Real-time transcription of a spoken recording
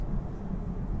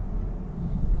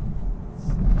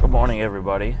Good morning,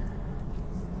 everybody.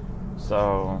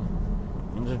 So,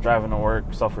 I'm just driving to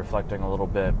work, self-reflecting a little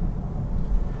bit,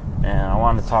 and I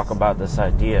wanted to talk about this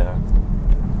idea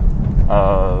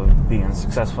of being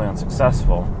successfully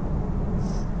unsuccessful.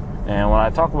 And when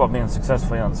I talk about being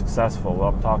successfully unsuccessful,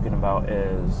 what I'm talking about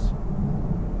is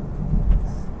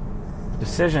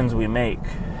decisions we make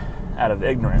out of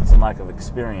ignorance and lack of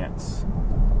experience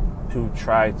to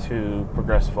try to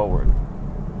progress forward.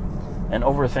 And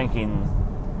overthinking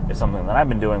is something that I've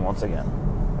been doing once again,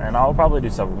 and I'll probably do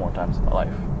several more times in my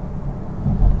life.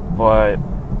 But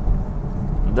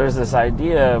there's this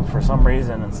idea, for some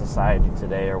reason in society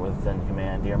today, or within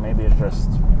humanity, or maybe it's just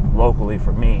locally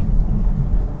for me,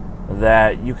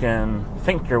 that you can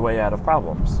think your way out of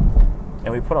problems.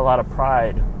 And we put a lot of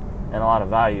pride and a lot of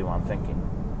value on thinking.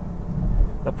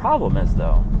 The problem is,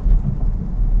 though,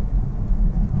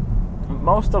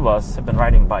 most of us have been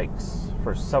riding bikes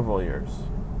for several years.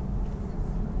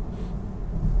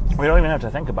 We don't even have to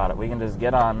think about it. We can just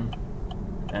get on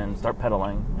and start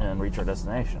pedaling and reach our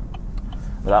destination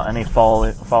without any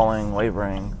falling,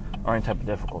 wavering, or any type of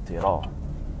difficulty at all.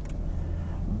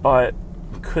 But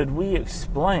could we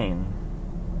explain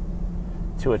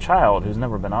to a child who's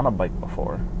never been on a bike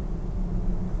before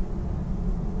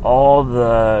all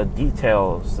the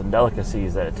details and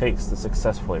delicacies that it takes to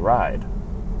successfully ride,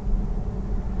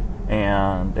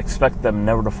 and expect them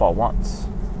never to fall once?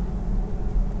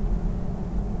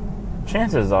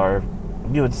 Chances are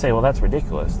you would say, well, that's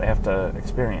ridiculous. They have to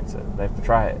experience it. They have to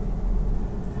try it.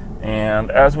 And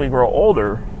as we grow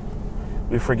older,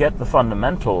 we forget the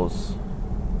fundamentals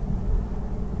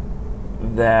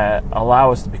that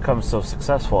allow us to become so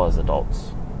successful as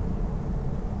adults.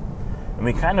 And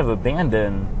we kind of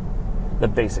abandon the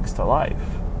basics to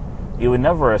life. You would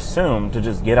never assume to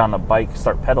just get on a bike,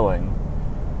 start pedaling,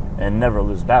 and never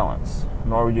lose balance.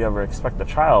 Nor would you ever expect a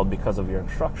child because of your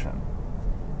instruction.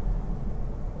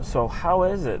 So how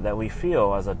is it that we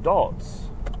feel as adults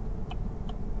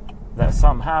that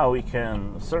somehow we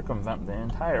can circumvent the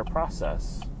entire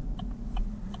process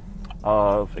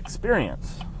of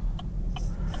experience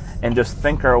and just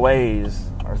think our ways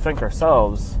or think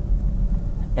ourselves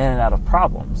in and out of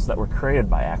problems that were created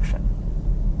by action?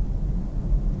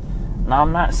 Now,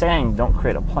 I'm not saying don't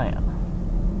create a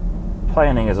plan.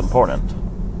 Planning is important.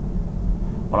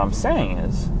 What I'm saying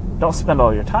is don't spend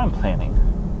all your time planning,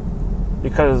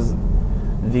 because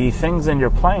the things in your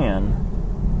plan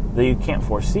that you can't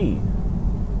foresee,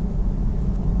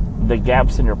 the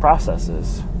gaps in your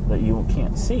processes that you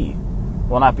can't see,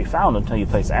 will not be found until you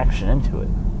place action into it.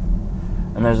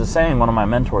 And there's a saying one of my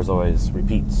mentors always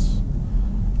repeats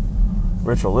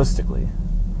ritualistically,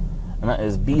 and that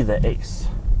is, be the ace.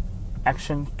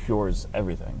 Action cures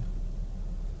everything.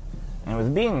 And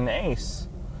with being the ace,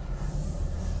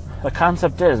 the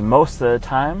concept is, most of the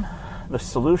time, the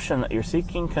solution that you're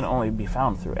seeking can only be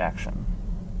found through action.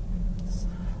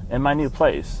 In my new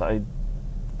place, I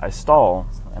stall,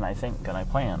 and I think, and I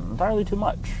plan entirely too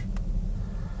much.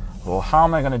 Well, how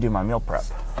am I going to do my meal prep?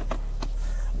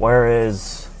 Where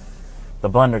is the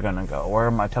blender going to go? Where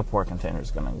are my Tupperware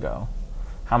containers going to go?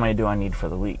 How many do I need for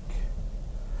the week?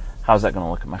 How's that going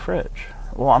to look in my fridge?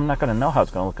 Well, I'm not going to know how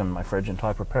it's going to look in my fridge until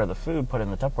I prepare the food, put it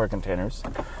in the Tupperware containers,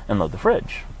 and load the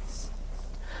fridge.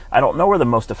 I don't know where the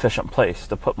most efficient place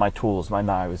to put my tools, my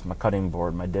knives, my cutting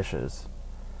board, my dishes,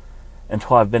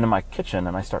 until I've been in my kitchen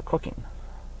and I start cooking.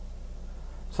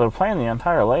 So to plan the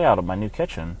entire layout of my new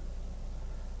kitchen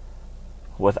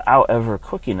without ever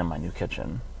cooking in my new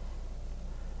kitchen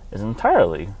is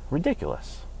entirely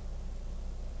ridiculous.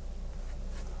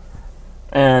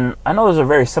 And I know those are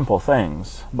very simple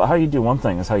things, but how you do one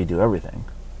thing is how you do everything.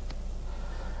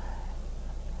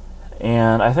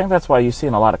 And I think that's why you see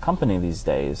in a lot of company these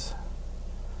days,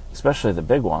 especially the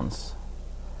big ones,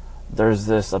 there's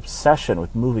this obsession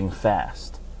with moving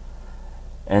fast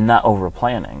and not over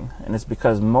planning. And it's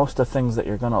because most of the things that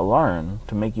you're going to learn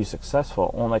to make you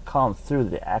successful only come through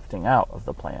the acting out of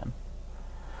the plan.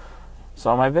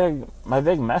 So my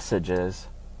big message is,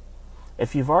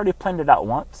 if you've already planned it out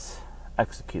once,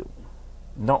 execute.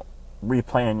 Don't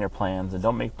replan your plans, and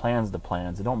don't make plans to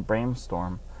plans, and don't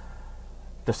brainstorm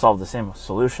to solve the same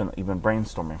solution that you've been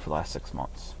brainstorming for the last 6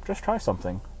 months. Just try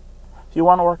something. If you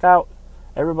want to work out,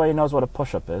 everybody knows what a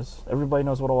push-up is. Everybody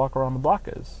knows what a walk around the block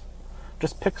is.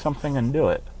 Just pick something and do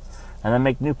it, and then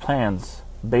make new plans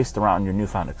based around your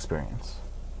newfound experience.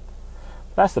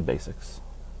 That's the basics.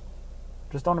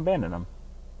 Just don't abandon them.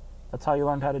 That's how you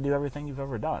learned how to do everything you've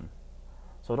ever done.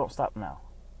 So don't stop now.